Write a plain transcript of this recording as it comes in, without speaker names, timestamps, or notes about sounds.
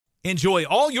Enjoy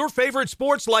all your favorite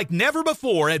sports like never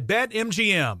before at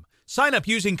BetMGM. Sign up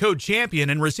using code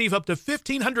CHAMPION and receive up to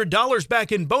 $1,500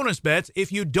 back in bonus bets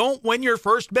if you don't win your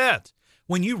first bet.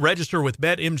 When you register with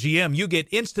BetMGM, you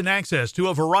get instant access to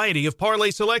a variety of parlay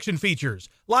selection features,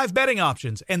 live betting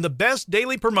options, and the best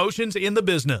daily promotions in the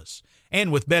business.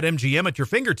 And with BetMGM at your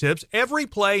fingertips, every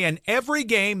play and every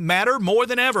game matter more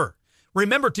than ever.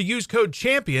 Remember to use code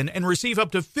CHAMPION and receive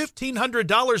up to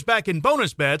 $1,500 back in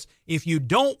bonus bets if you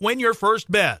don't win your first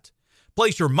bet.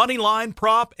 Place your money line,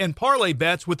 prop, and parlay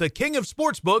bets with the king of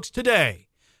sportsbooks today.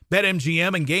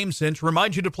 BetMGM and GameSense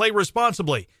remind you to play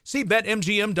responsibly. See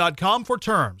BetMGM.com for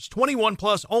terms. 21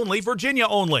 plus only, Virginia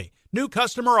only. New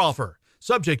customer offer.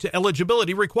 Subject to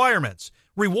eligibility requirements.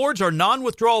 Rewards are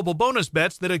non-withdrawable bonus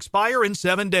bets that expire in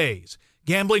 7 days.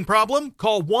 Gambling problem?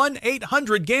 Call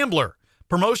 1-800-GAMBLER.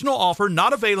 Promotional offer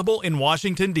not available in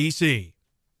Washington, D.C.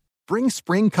 Bring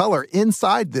spring color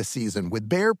inside this season with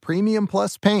Behr Premium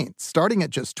Plus paint, starting at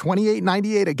just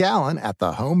 $28.98 a gallon at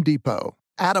the Home Depot.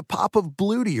 Add a pop of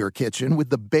blue to your kitchen with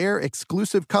the Behr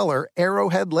exclusive color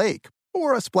Arrowhead Lake,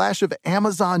 or a splash of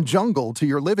Amazon Jungle to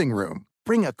your living room.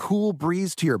 Bring a cool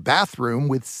breeze to your bathroom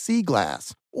with Sea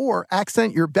Glass, or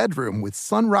accent your bedroom with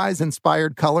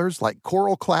sunrise-inspired colors like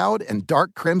Coral Cloud and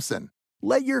Dark Crimson.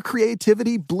 Let your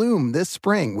creativity bloom this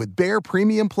spring with Behr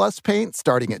Premium Plus paint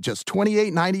starting at just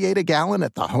 $28.98 a gallon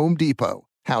at the Home Depot.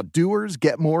 How doers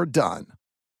get more done.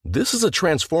 This is a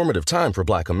transformative time for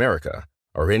Black America.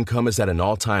 Our income is at an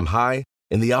all-time high,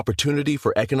 and the opportunity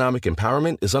for economic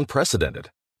empowerment is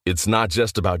unprecedented. It's not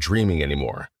just about dreaming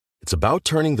anymore. It's about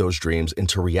turning those dreams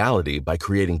into reality by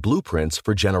creating blueprints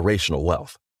for generational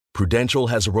wealth. Prudential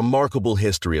has a remarkable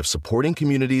history of supporting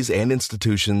communities and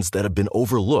institutions that have been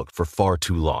overlooked for far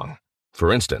too long.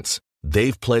 For instance,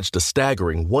 they've pledged a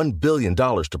staggering $1 billion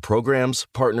to programs,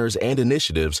 partners, and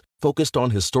initiatives focused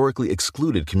on historically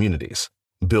excluded communities.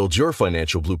 Build your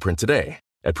financial blueprint today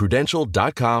at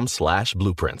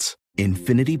prudential.com/blueprints.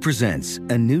 Infinity presents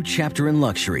a new chapter in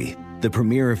luxury, the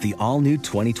premiere of the all-new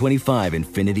 2025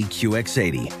 Infinity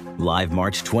QX80, live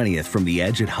March 20th from the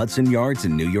Edge at Hudson Yards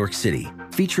in New York City,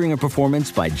 featuring a performance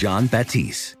by John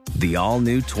Batiste. The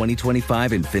all-new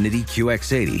 2025 Infinity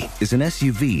QX80 is an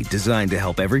SUV designed to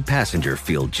help every passenger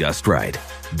feel just right.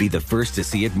 Be the first to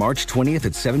see it March 20th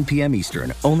at 7 p.m.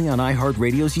 Eastern, only on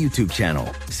iHeartRadio's YouTube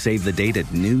channel. Save the date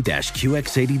at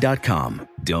new-QX80.com.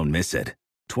 Don't miss it.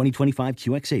 2025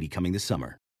 QX80 coming this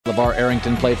summer. LeVar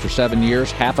Arrington played for 7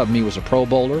 years. Half of me was a Pro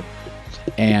Bowler.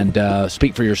 And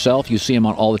speak for yourself. You see him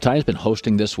on all the time. He's been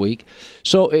hosting this week.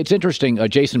 So it's interesting.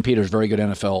 Jason Peters, very good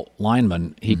NFL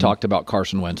lineman, he talked about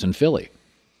Carson Wentz in Philly.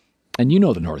 And you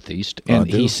know the Northeast. And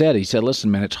he said, listen,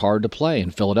 man, it's hard to play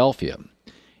in Philadelphia.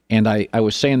 And I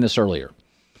was saying this earlier.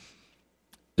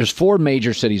 There's 4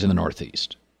 major cities in the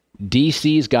Northeast.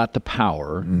 D.C.'s got the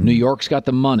power. New York's got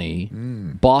the money.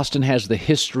 Boston has the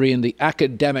history and the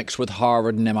academics with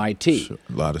Harvard and MIT. A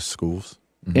lot of schools.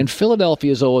 And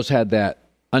Philadelphia's always had that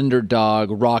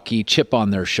underdog, rocky chip on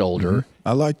their shoulder.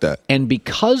 I like that. And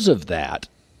because of that,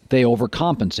 they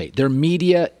overcompensate. Their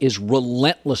media is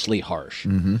relentlessly harsh.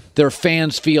 Their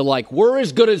fans feel like we're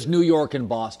as good as New York and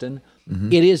Boston.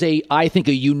 It is, I think,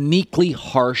 a uniquely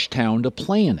harsh town to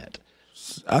play in it.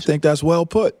 I think that's well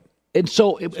put. And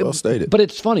so, well stated. But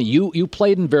it's funny. You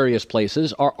played in various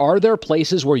places. Are there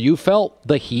places where you felt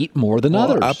the heat more than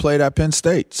others? I played at Penn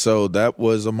State, so that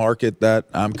was a market that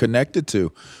I'm connected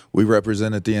to. We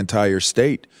represented the entire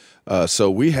state, so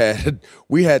we had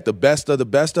the best of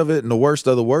it and the worst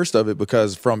of it.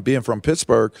 Because from being from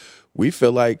Pittsburgh, we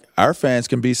feel like our fans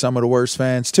can be some of the worst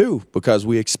fans too, because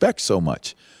we expect so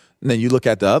much. And then you look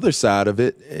at the other side of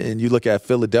it, and you look at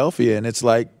Philadelphia, and it's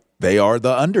like, they are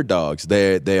the underdogs.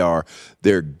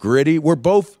 They're gritty. We're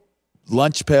both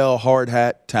lunch pail, hard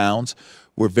hat towns.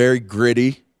 We're very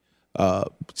gritty.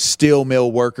 Steel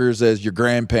mill workers as your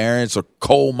grandparents, or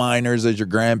coal miners as your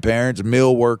grandparents,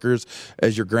 mill workers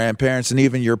as your grandparents, and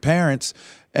even your parents.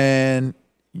 And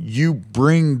you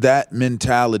bring that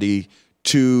mentality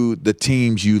to the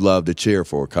teams you love to cheer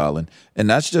for, Colin. And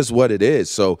that's just what it is.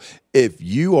 So if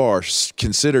you are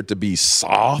considered to be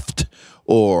soft,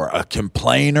 or a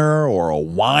complainer, or a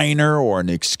whiner, or an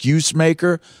excuse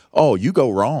maker, you go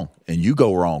wrong, and you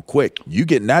go wrong quick. You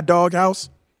get in that doghouse,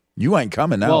 you ain't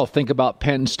coming out. Well, think about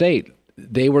Penn State.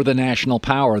 They were the national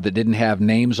power that didn't have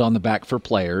names on the back for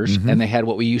players, and they had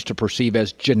what we used to perceive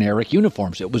as generic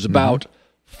uniforms. It was about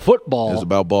football. It was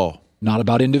about ball. Not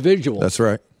about individuals. That's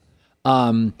right.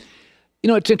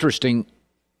 It's interesting.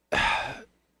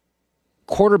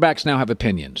 Quarterbacks now have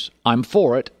opinions. I'm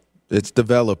for it. It's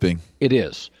developing. It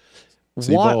is. It's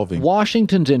evolving.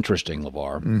 Washington's interesting,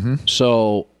 LeVar.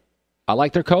 So I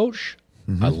like their coach.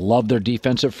 I love their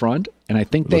defensive front. And I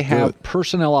think they have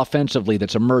personnel offensively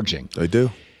that's emerging. They do.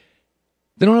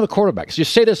 They don't have a quarterback. So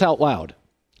just say this out loud.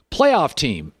 Playoff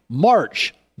team,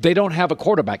 March, they don't have a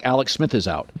quarterback. Alex Smith is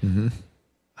out.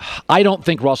 I don't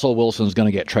think Russell Wilson's going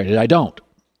to get traded. I don't.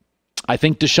 I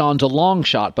think Deshaun's a long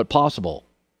shot, but possible.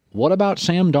 What about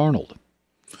Sam Darnold?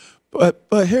 But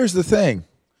here's the thing.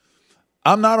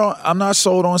 I'm not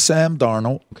sold on Sam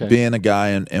Darnold being a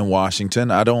guy in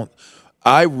Washington.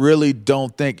 I really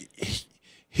don't think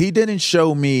he didn't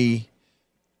show me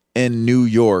in New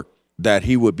York that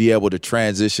he would be able to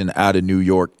transition out of New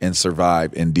York and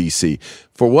survive in D.C.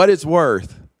 For what it's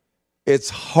worth, it's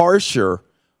harsher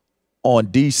on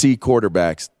D.C.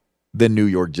 quarterbacks than New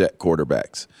York Jet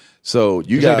quarterbacks. So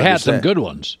you got they've had some good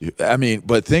ones. I mean,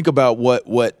 but think about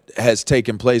what has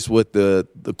taken place with the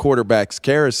quarterbacks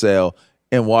carousel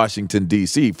in Washington,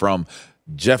 D.C., from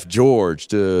Jeff George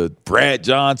to Brad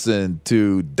Johnson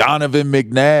to Donovan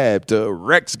McNabb to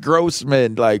Rex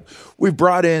Grossman. Like, we've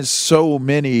brought in so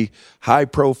many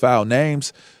high-profile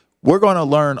names. We're going to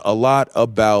learn a lot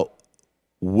about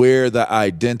where the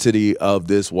identity of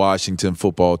this Washington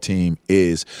football team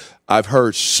is. I've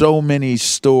heard so many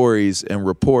stories and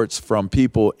reports from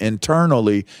people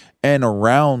internally and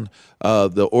around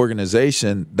the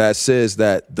organization that says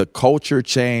that the culture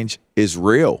change is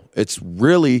real. It's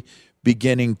really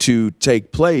beginning to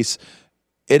take place.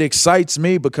 It excites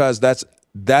me because that's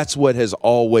what has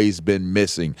always been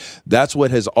missing. That's what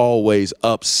has always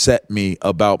upset me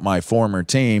about my former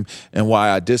team, and why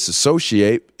I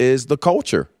disassociate is the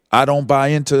culture. I don't buy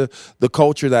into the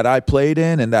culture that I played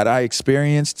in and that I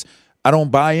experienced. I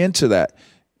don't buy into that.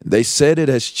 They said it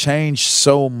has changed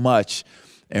so much.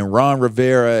 And Ron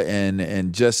Rivera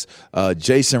and just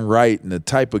Jason Wright and the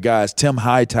type of guys, Tim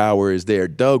Hightower is there,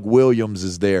 Doug Williams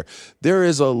is there. There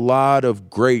is a lot of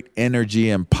great energy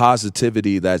and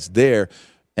positivity that's there.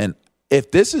 And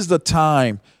if this is the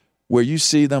time where you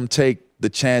see them take the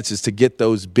chances to get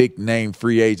those big name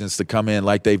free agents to come in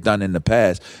like they've done in the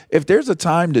past, if there's a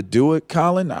time to do it,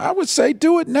 Colin, I would say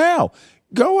do it now.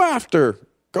 Go after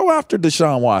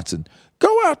Deshaun Watson.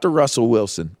 Go after Russell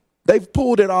Wilson. They've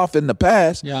pulled it off in the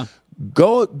past. Yeah.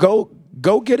 Go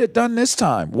get it done this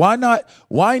time. Why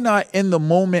not in the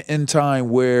moment in time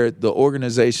where the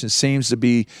organization seems to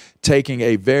be taking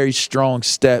a very strong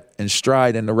step and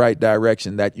stride in the right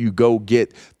direction, that you go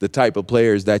get the type of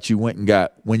players that you went and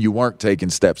got when you weren't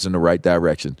taking steps in the right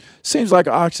direction? Seems like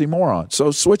an oxymoron. So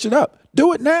switch it up.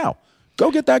 Do it now. Go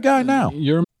get that guy now.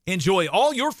 Enjoy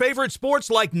all your favorite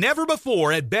sports like never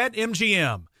before at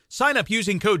BetMGM. Sign up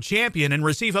using code CHAMPION and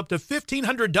receive up to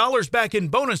 $1,500 back in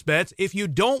bonus bets if you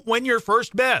don't win your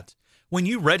first bet. When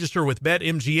you register with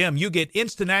BetMGM, you get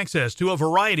instant access to a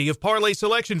variety of parlay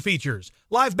selection features,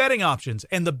 live betting options,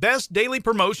 and the best daily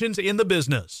promotions in the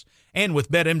business. And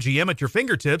with BetMGM at your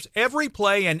fingertips, every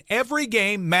play and every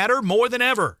game matter more than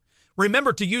ever.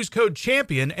 Remember to use code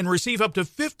CHAMPION and receive up to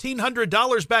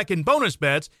 $1,500 back in bonus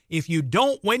bets if you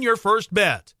don't win your first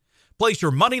bet. Place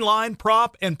your money line,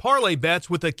 prop, and parlay bets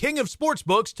with the king of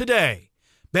sportsbooks today.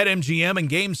 BetMGM and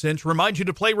GameSense remind you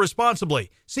to play responsibly.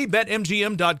 See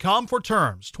BetMGM.com for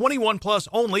terms. 21 plus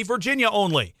only, Virginia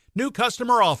only. New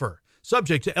customer offer.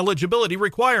 Subject to eligibility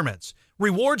requirements.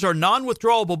 Rewards are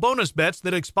non-withdrawable bonus bets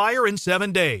that expire in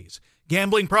 7 days.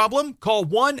 Gambling problem? Call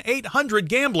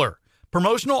 1-800-GAMBLER.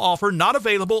 Promotional offer not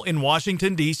available in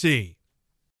Washington, D.C.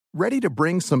 Ready to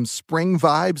bring some spring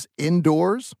vibes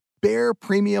indoors? Behr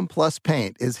Premium Plus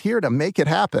paint is here to make it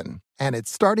happen, and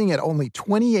it's starting at only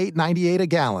 $28.98 a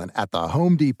gallon at the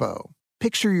Home Depot.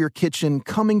 Picture your kitchen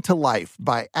coming to life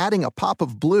by adding a pop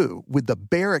of blue with the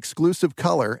Behr exclusive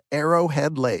color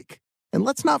Arrowhead Lake. And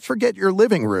let's not forget your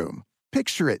living room.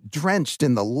 Picture it drenched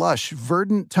in the lush,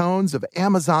 verdant tones of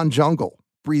Amazon jungle,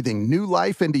 breathing new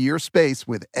life into your space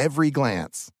with every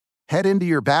glance. Head into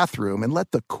your bathroom and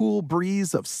let the cool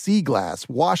breeze of sea glass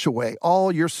wash away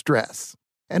all your stress.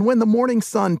 And when the morning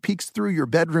sun peeks through your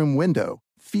bedroom window,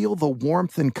 feel the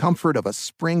warmth and comfort of a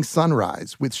spring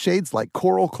sunrise with shades like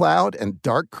coral cloud and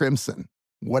dark crimson.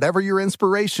 Whatever your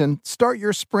inspiration, start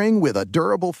your spring with a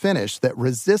durable finish that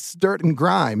resists dirt and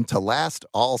grime to last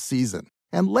all season.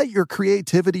 And let your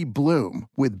creativity bloom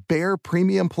with Behr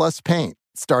Premium Plus paint,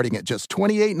 starting at just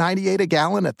 $28.98 a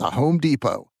gallon at the Home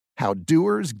Depot. How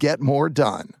doers get more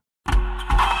done.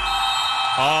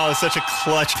 Oh, such a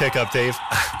clutch pickup, Dave.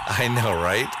 I know,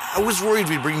 right? I was worried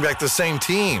we'd bring back the same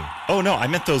team. Oh, no, I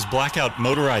meant those blackout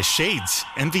motorized shades.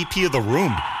 MVP of the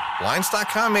room.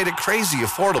 Blinds.com made it crazy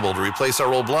affordable to replace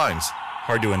our old blinds.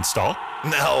 Hard to install?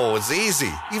 No, it's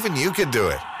easy. Even you could do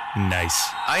it. Nice.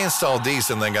 I installed these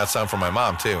and then got some for my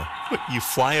mom, too. You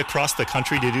fly across the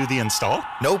country to do the install?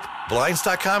 Nope.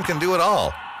 Blinds.com can do it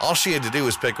all. All she had to do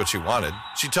was pick what she wanted.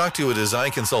 She talked to a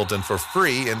design consultant for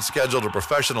free and scheduled a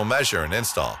professional measure and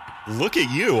install. Look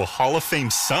at you, Hall of Fame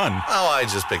son. Oh, I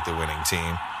just picked the winning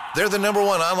team. They're the #1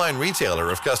 online retailer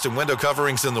of custom window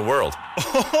coverings in the world.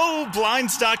 Oh,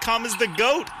 Blinds.com is the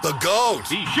GOAT. The GOAT!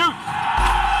 He shoots!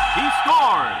 He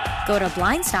scored! Go to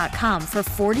Blinds.com for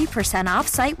 40% off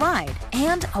site-wide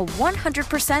and a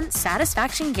 100%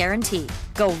 satisfaction guarantee.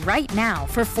 Go right now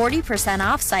for 40%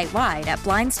 off site-wide at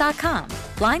Blinds.com.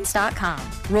 Blinds.com.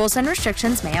 Rules and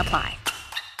restrictions may apply.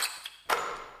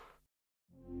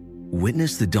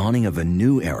 Witness the dawning of a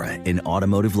new era in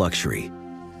automotive luxury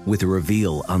with a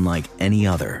reveal unlike any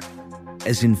other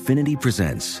as Infiniti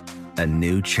presents a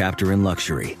new chapter in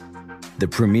luxury, the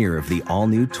premiere of the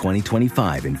all-new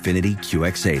 2025 Infiniti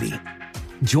QX80.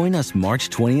 Join us March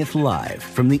 20th live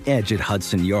from the Edge at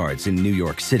Hudson Yards in New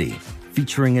York City,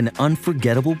 featuring an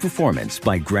unforgettable performance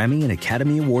by Grammy and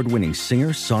Academy Award-winning singer,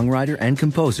 songwriter, and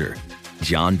composer,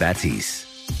 Jon Batiste.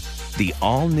 The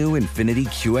all-new Infiniti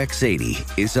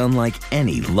QX80 is unlike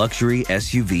any luxury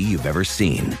SUV you've ever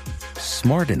seen.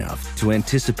 Smart enough to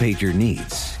anticipate your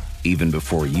needs, even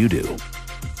before you do.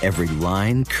 Every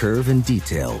line, curve, and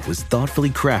detail was thoughtfully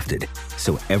crafted,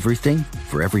 so everything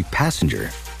for every passenger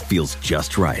feels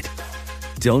just right.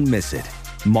 Don't miss it.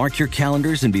 Mark your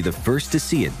calendars and be the first to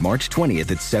see it March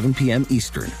 20th at 7 p.m.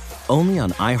 Eastern, only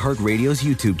on iHeartRadio's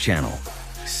YouTube channel.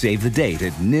 Save the date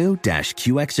at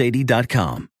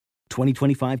new-QX80.com.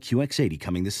 2025 QX80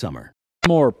 coming this summer.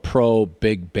 More pro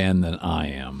Big Ben than I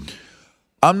am.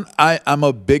 I'm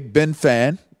a Big Ben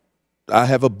fan. I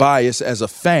have a bias as a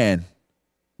fan,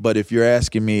 but if you're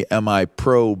asking me, am I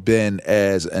pro Ben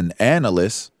as an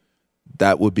analyst,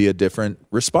 that would be a different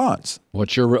response.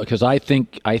 What's your? Because I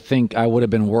think I would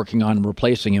have been working on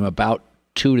replacing him about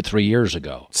 2 to 3 years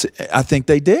ago. I think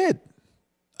they did.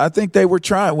 I think they were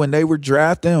trying when they were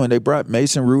drafting, when they brought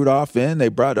Mason Rudolph in, they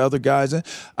brought other guys in.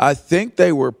 I think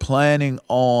they were planning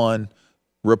on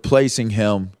replacing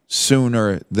him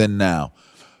sooner than now.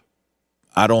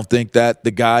 I don't think that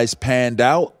the guys panned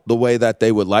out the way that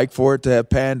they would like for it to have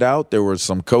panned out. There were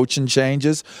some coaching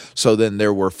changes. So then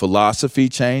there were philosophy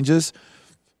changes,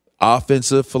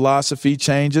 offensive philosophy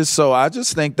changes. So I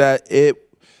just think that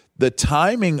the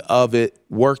timing of it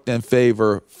worked in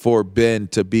favor for Ben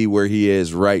to be where he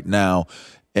is right now.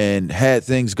 And had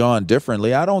things gone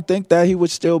differently, I don't think that he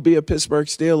would still be a Pittsburgh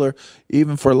Steeler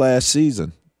even for last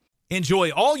season.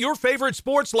 Enjoy all your favorite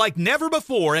sports like never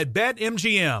before at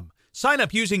BetMGM. Sign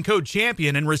up using code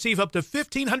CHAMPION and receive up to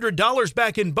 $1,500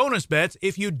 back in bonus bets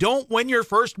if you don't win your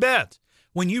first bet.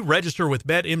 When you register with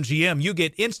BetMGM, you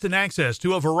get instant access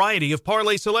to a variety of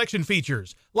parlay selection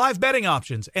features, live betting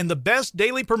options, and the best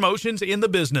daily promotions in the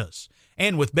business.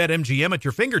 And with BetMGM at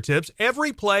your fingertips,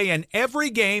 every play and every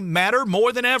game matter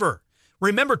more than ever.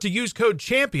 Remember to use code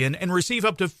CHAMPION and receive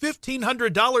up to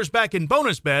 $1,500 back in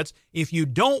bonus bets if you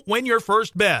don't win your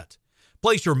first bet.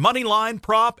 Place your money line,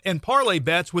 prop, and parlay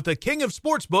bets with the king of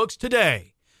sportsbooks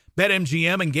today.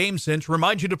 BetMGM and GameSense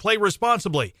remind you to play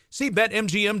responsibly. See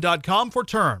BetMGM.com for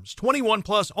terms. 21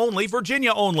 plus only,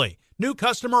 Virginia only. New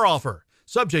customer offer.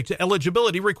 Subject to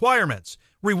eligibility requirements.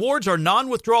 Rewards are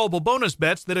non-withdrawable bonus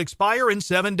bets that expire in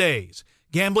 7 days.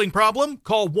 Gambling problem?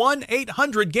 Call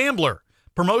 1-800-GAMBLER.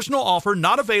 Promotional offer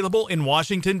not available in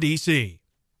Washington, D.C.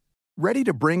 Ready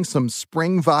to bring some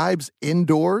spring vibes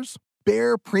indoors?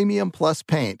 Behr Premium Plus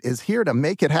paint is here to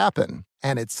make it happen,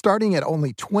 and it's starting at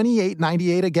only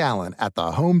 $28.98 a gallon at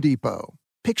the Home Depot.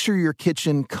 Picture your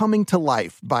kitchen coming to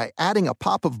life by adding a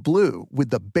pop of blue with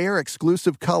the Behr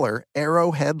exclusive color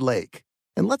Arrowhead Lake.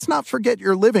 And let's not forget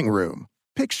your living room.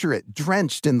 Picture it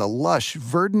drenched in the lush,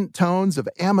 verdant tones of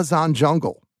Amazon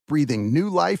jungle, breathing new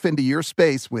life into your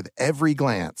space with every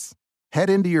glance.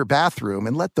 Head into your bathroom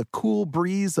and let the cool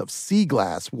breeze of sea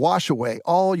glass wash away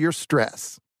all your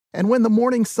stress. And when the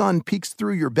morning sun peeks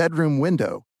through your bedroom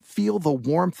window, feel the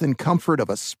warmth and comfort of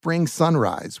a spring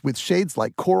sunrise with shades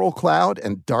like coral cloud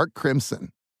and dark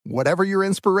crimson. Whatever your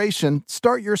inspiration,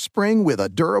 start your spring with a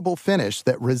durable finish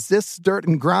that resists dirt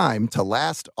and grime to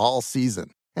last all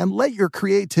season. And let your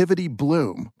creativity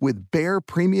bloom with Behr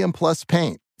Premium Plus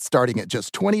paint, starting at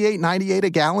just $28.98 a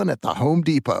gallon at the Home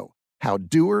Depot. How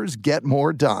doers get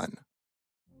more done.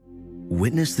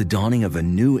 Witness the dawning of a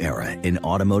new era in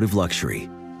automotive luxury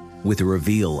with a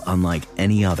reveal unlike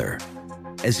any other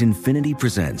as Infiniti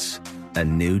presents a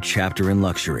new chapter in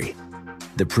luxury,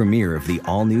 the premiere of the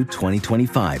all-new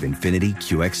 2025 Infiniti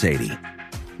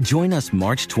QX80. Join us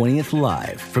March 20th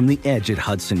live from the Edge at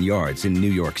Hudson Yards in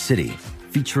New York City,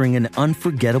 featuring an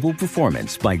unforgettable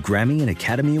performance by Grammy and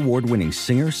Academy Award-winning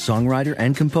singer, songwriter,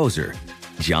 and composer,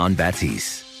 Jon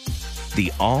Batiste.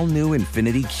 The all-new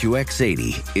Infiniti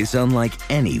QX80 is unlike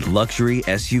any luxury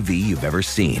SUV you've ever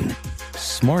seen.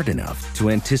 Smart enough to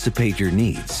anticipate your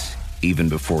needs, even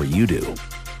before you do.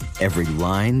 Every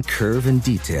line, curve, and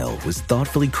detail was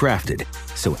thoughtfully crafted,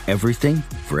 so everything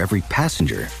for every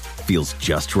passenger feels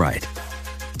just right.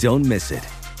 Don't miss it.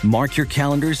 Mark your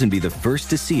calendars and be the first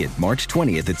to see it March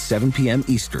 20th at 7 p.m.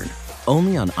 Eastern,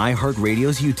 only on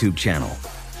iHeartRadio's YouTube channel.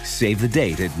 Save the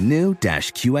date at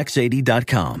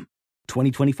new-QX80.com.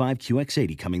 2025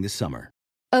 QX80 coming this summer.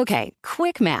 Okay,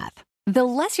 quick math. The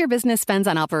less your business spends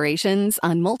on operations,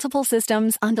 on multiple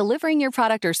systems, on delivering your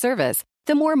product or service,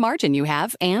 the more margin you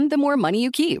have and the more money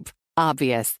you keep.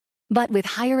 Obvious. But with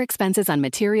higher expenses on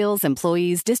materials,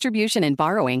 employees, distribution, and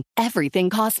borrowing, everything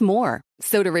costs more.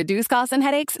 So to reduce costs and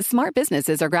headaches, smart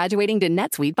businesses are graduating to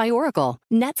NetSuite by Oracle.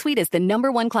 NetSuite is the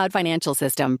 #1 cloud financial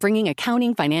system, bringing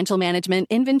accounting, financial management,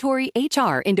 inventory,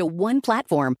 HR into one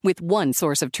platform with one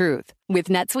source of truth. With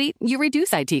NetSuite, you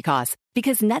reduce IT costs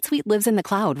because NetSuite lives in the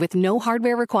cloud with no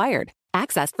hardware required,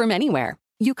 accessed from anywhere.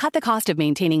 You cut the cost of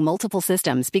maintaining multiple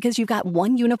systems because you've got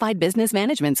one unified business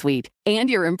management suite. And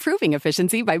you're improving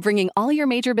efficiency by bringing all your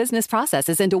major business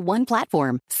processes into one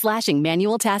platform, slashing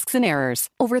manual tasks and errors.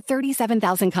 Over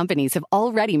 37,000 companies have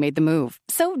already made the move.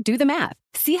 So do the math.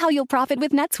 See how you'll profit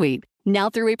with NetSuite. Now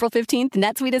through April 15th,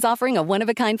 NetSuite is offering a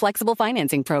one-of-a-kind flexible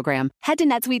financing program. Head to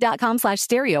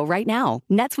netsuite.com/stereo right now.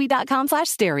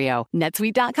 netsuite.com/stereo.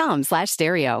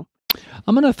 netsuite.com/stereo.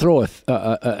 I'm going to throw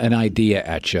an idea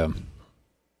at you.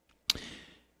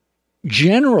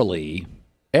 Generally,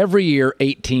 every year,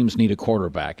 8 teams need a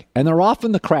quarterback, and they're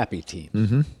often the crappy teams.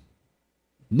 Mm-hmm.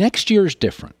 Next year's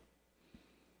different.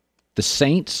 The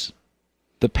Saints,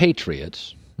 the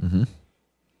Patriots,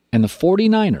 and the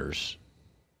 49ers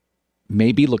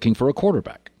may be looking for a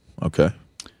quarterback. Okay.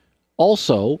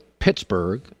 Also,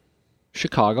 Pittsburgh,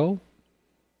 Chicago,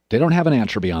 they don't have an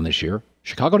answer beyond this year.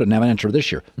 Chicago didn't have an answer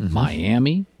this year.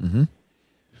 Miami.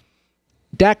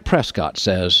 Dak Prescott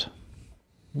says,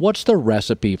 what's the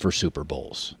recipe for Super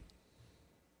Bowls?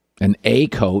 An A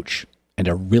coach and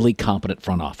a really competent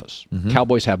front office.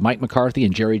 Cowboys have Mike McCarthy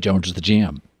and Jerry Jones as the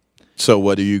GM. So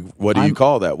what do you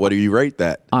call that? What do you rate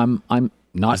that? I'm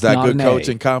not. Is that not good an coach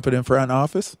A. and competent front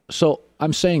office? So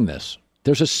I'm saying this.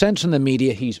 There's a sense in the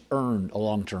media he's earned a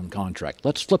long-term contract.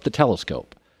 Let's flip the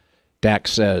telescope. Dak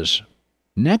says,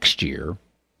 next year,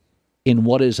 in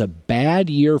what is a bad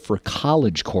year for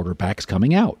college quarterbacks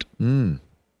coming out,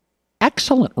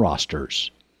 excellent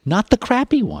rosters, not the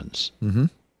crappy ones,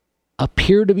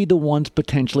 appear to be the ones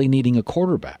potentially needing a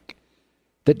quarterback.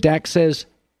 That Dak says,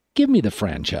 give me the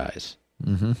franchise.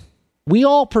 We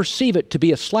all perceive it to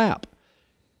be a slap.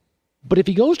 But if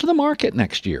he goes to the market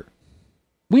next year,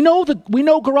 we know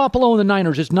Garoppolo and the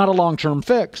Niners is not a long-term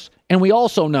fix, and we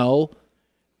also know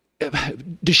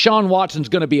Deshaun Watson's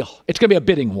going to be a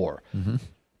bidding war.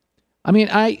 I mean,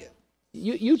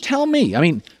 you tell me. I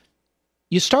mean,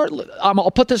 you start.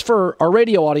 I'll put this for our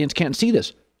radio audience can't see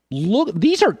this. Look,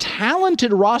 these are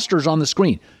talented rosters on the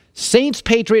screen. Saints,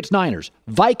 Patriots, Niners,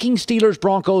 Vikings, Steelers,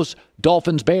 Broncos,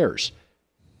 Dolphins, Bears.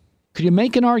 Could you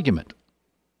make an argument?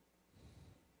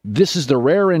 This is the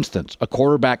rare instance a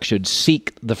quarterback should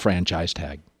seek the franchise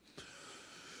tag.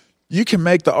 You can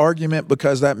make the argument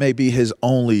because that may be his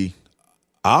only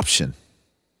option,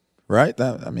 right?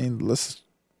 Let's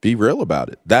be real about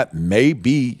it. That may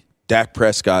be Dak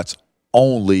Prescott's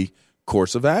only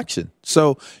course of action.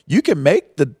 So you can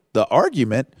make the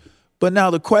argument, but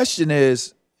now the question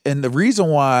is, and the reason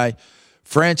why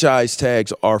franchise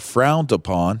tags are frowned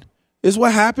upon is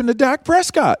what happened to Dak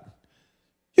Prescott.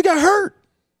 You got hurt.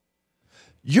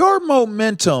 Your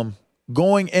momentum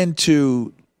going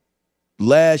into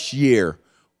last year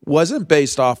wasn't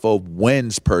based off of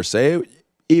wins per se,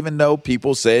 even though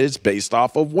people say it's based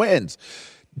off of wins.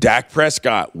 Dak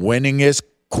Prescott winning his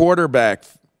quarterback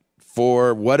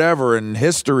for whatever in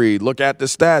history. Look at the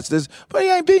stats. But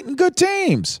he ain't beating good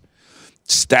teams.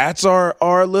 Stats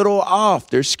are a little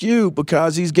off. They're skewed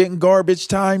because he's getting garbage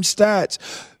time stats.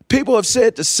 People have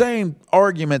said the same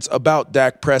arguments about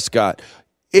Dak Prescott.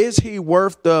 Is he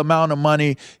worth the amount of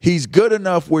money? He's good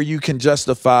enough where you can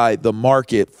justify the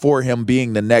market for him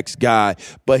being the next guy,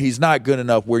 but he's not good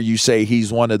enough where you say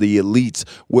he's one of the elites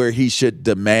where he should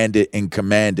demand it and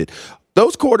command it.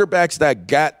 Those quarterbacks that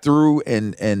got through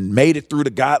and made it through the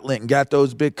gauntlet and got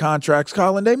those big contracts,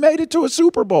 Colin, they made it to a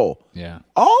Super Bowl. Yeah.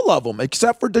 All of them,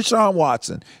 except for Deshaun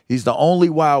Watson. He's the only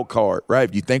wild card, right?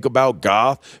 If you think about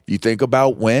Goff, if you think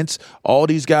about Wentz, all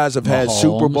these guys have had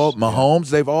Super Bowl. Mahomes,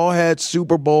 they've all had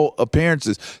Super Bowl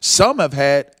appearances. Some have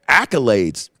had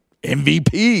accolades,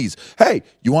 MVPs. Hey,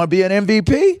 you want to be an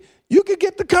MVP? You could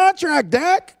get the contract,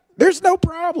 Dak. There's no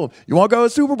problem. You want to go to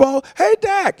Super Bowl? Hey,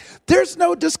 Dak, there's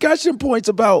no discussion points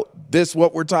about this,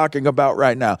 what we're talking about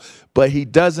right now. But he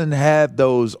doesn't have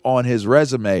those on his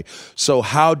resume. So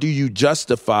how do you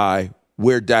justify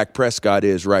where Dak Prescott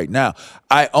is right now?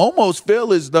 I almost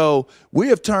feel as though we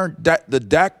have turned the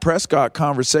Dak Prescott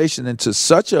conversation into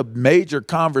such a major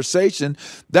conversation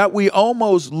that we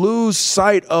almost lose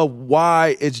sight of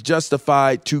why it's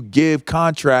justified to give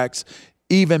contracts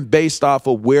even based off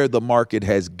of where the market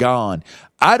has gone.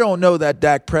 I don't know that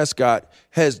Dak Prescott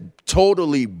has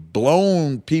totally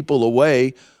blown people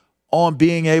away on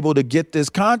being able to get this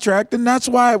contract, and that's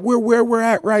why we're where we're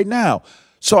at right now.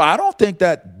 So I don't think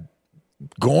that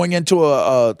going into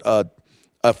a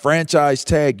franchise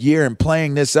tag year and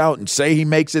playing this out and say he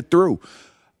makes it through,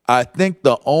 I think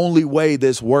the only way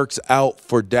this works out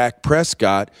for Dak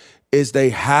Prescott is they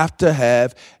have to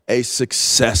have a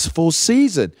successful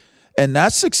season. And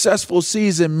that successful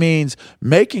season means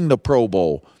making the Pro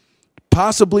Bowl,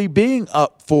 possibly being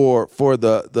up for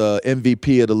the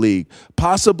MVP of the league,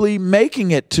 possibly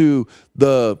making it to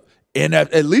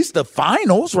at least the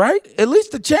finals, right? At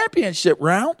least the championship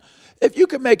round. If you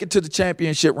can make it to the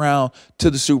championship round, to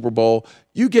the Super Bowl,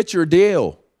 you get your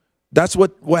deal. That's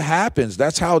what happens.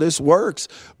 That's how this works.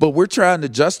 But we're trying to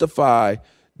justify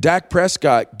Dak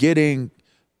Prescott getting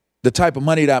the type of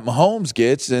money that Mahomes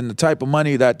gets and the type of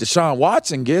money that Deshaun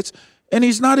Watson gets, and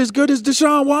he's not as good as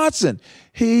Deshaun Watson.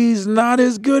 He's not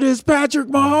as good as Patrick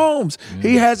Mahomes.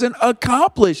 He hasn't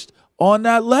accomplished on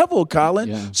that level, Colin.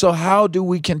 Yeah. So how do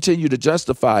we continue to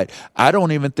justify it? I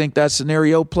don't even think that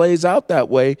scenario plays out that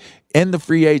way in the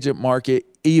free agent market,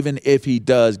 even if he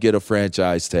does get a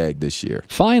franchise tag this year.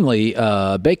 Finally,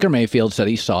 Baker Mayfield said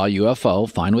he saw a UFO.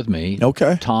 Fine with me.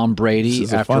 Okay. Tom Brady,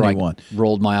 after I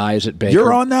rolled my eyes at Baker.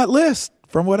 You're on that list,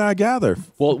 from what I gather.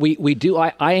 Well, we do.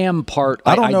 I am part.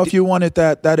 I don't know if you wanted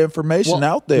that information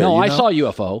out there. No, I saw a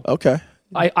UFO. Okay.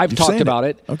 I've talked about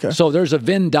it. Okay. So there's a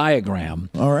Venn diagram.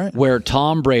 All right. Where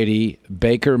Tom Brady,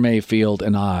 Baker Mayfield,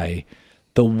 and I,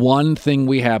 the one thing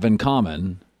we have in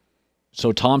common.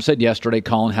 So Tom said yesterday,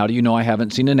 Colin, how do you know I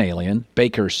haven't seen an alien?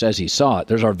 Baker says he saw it.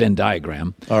 There's our Venn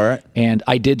diagram. All right. And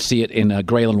I did see it in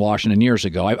Grayland, Washington years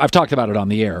ago. I've talked about it on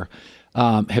the air.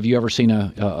 Have you ever seen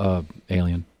a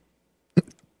alien?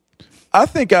 I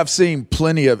think I've seen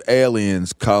plenty of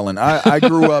aliens, Colin. I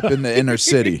grew up in the inner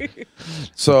city.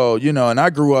 So, and I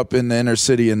grew up in the inner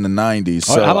city in the 90s.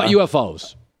 So how about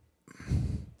UFOs?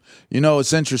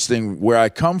 It's interesting. Where I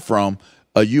come from,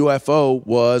 a UFO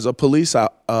was a police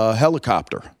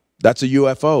helicopter. That's a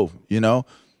UFO,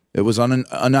 It was an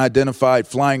unidentified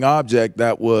flying object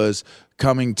that was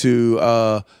coming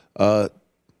to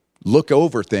look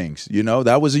over things,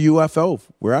 That was a UFO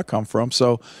where I come from.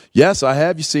 So, yes, I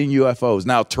have seen UFOs.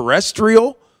 Now,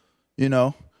 terrestrial,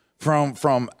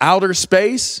 from outer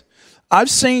space, I've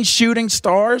seen shooting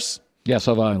stars. Yes,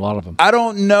 I've a lot of them. I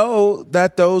don't know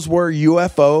that those were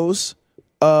UFOs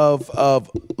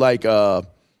of like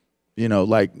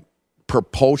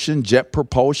propulsion, jet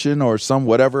propulsion, or some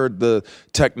whatever the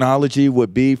technology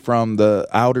would be from the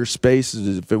outer space.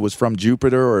 If it was from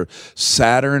Jupiter or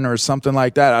Saturn or something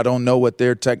like that, I don't know what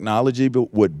their technology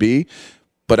would be.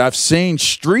 But I've seen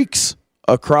streaks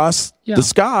across the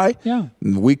sky. Yeah,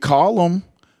 we call them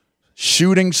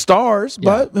shooting stars.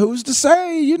 But who's to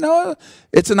say?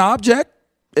 It's an object.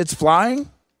 It's flying.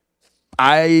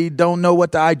 I don't know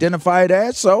what to identify it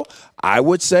as, so I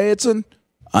would say it's an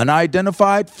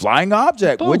unidentified flying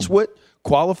object, Boom. Which would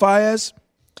qualify as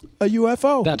a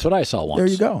UFO. That's what I saw once. There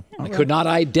you go. I could not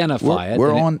identify it.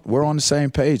 We're on the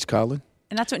same page, Colin.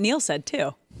 And that's what Neil said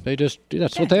too. That's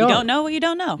what they are. You don't know what you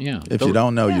don't know. Yeah. If you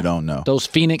don't know, you don't know. Those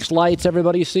Phoenix lights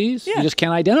everybody sees, you just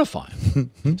can't identify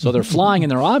them. So they're flying in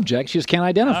their objects, you just can't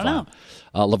identify them.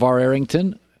 LeVar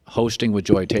Arrington hosting with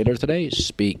Joy Taylor today.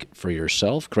 Speak for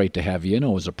yourself. Great to have you in.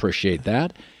 Always appreciate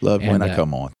that. Love when I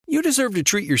come on. You deserve to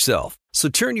treat yourself. So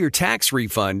turn your tax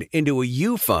refund into a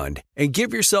U fund and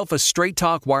give yourself a Straight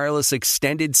Talk Wireless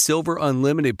Extended Silver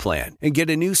Unlimited plan and get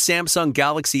a new Samsung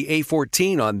Galaxy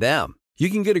A14 on them. You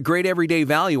can get a great everyday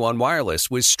value on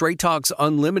wireless with Straight Talk's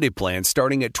Unlimited plan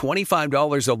starting at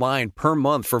 $25 a line per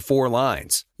month for 4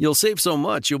 lines. You'll save so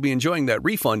much you'll be enjoying that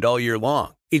refund all year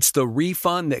long. It's the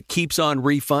refund that keeps on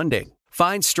refunding.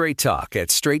 Find Straight Talk at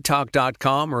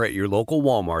straighttalk.com or at your local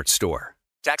Walmart store.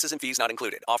 Taxes and fees not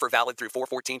included. Offer valid through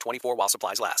 4/14/24 while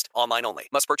supplies last. Online only.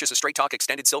 Must purchase a Straight Talk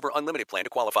Extended Silver Unlimited plan to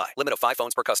qualify. Limit of 5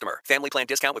 phones per customer. Family plan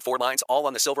discount with 4 lines, all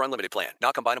on the Silver Unlimited plan.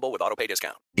 Not combinable with autopay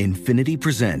discount. Infiniti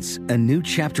presents a new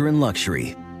chapter in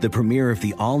luxury. The premiere of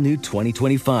the all-new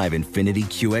 2025 Infiniti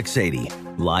QX80.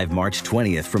 Live March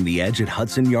 20th from the Edge at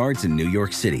Hudson Yards in New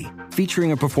York City.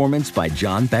 Featuring a performance by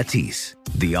John Batiste.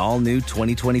 The all-new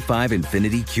 2025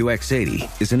 Infiniti QX80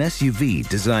 is an SUV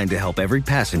designed to help every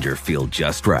passenger feel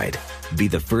just right. Be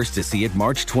the first to see it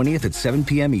March 20th at 7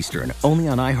 p.m. Eastern, only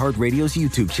on iHeartRadio's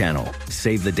YouTube channel.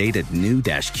 Save the date at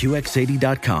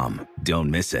new-QX80.com.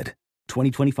 Don't miss it.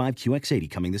 2025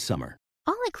 QX80 coming this summer.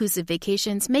 All-inclusive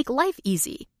vacations make life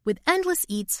easy with endless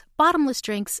eats, bottomless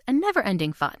drinks, and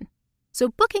never-ending fun. So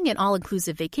booking an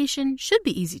all-inclusive vacation should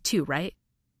be easy too, right?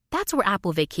 That's where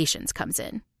Apple Vacations comes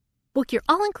in. Book your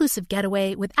all-inclusive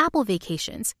getaway with Apple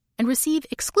Vacations and receive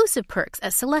exclusive perks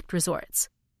at select resorts.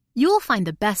 You'll find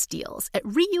the best deals at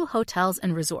Riu Hotels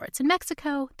and Resorts in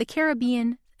Mexico, the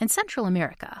Caribbean, and Central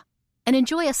America. And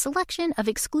enjoy a selection of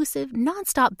exclusive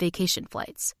non-stop vacation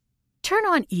flights. Turn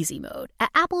on easy mode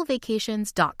at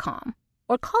applevacations.com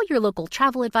or call your local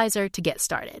travel advisor to get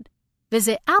started.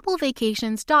 Visit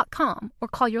applevacations.com or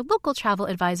call your local travel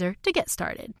advisor to get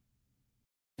started.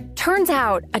 Turns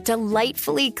out a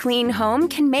delightfully clean home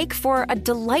can make for a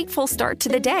delightful start to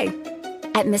the day.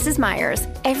 At Mrs. Meyer's,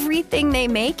 everything they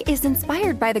make is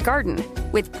inspired by the garden.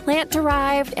 With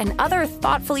plant-derived and other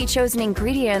thoughtfully chosen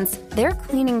ingredients, their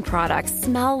cleaning products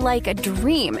smell like a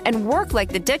dream and work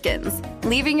like the Dickens,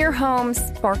 leaving your home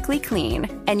sparkly clean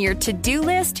and your to-do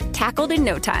list tackled in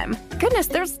no time. Goodness,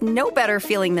 there's no better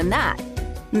feeling than that.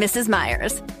 Mrs.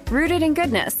 Meyer's, rooted in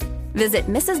goodness. Visit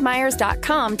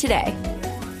mrsmeyers.com today.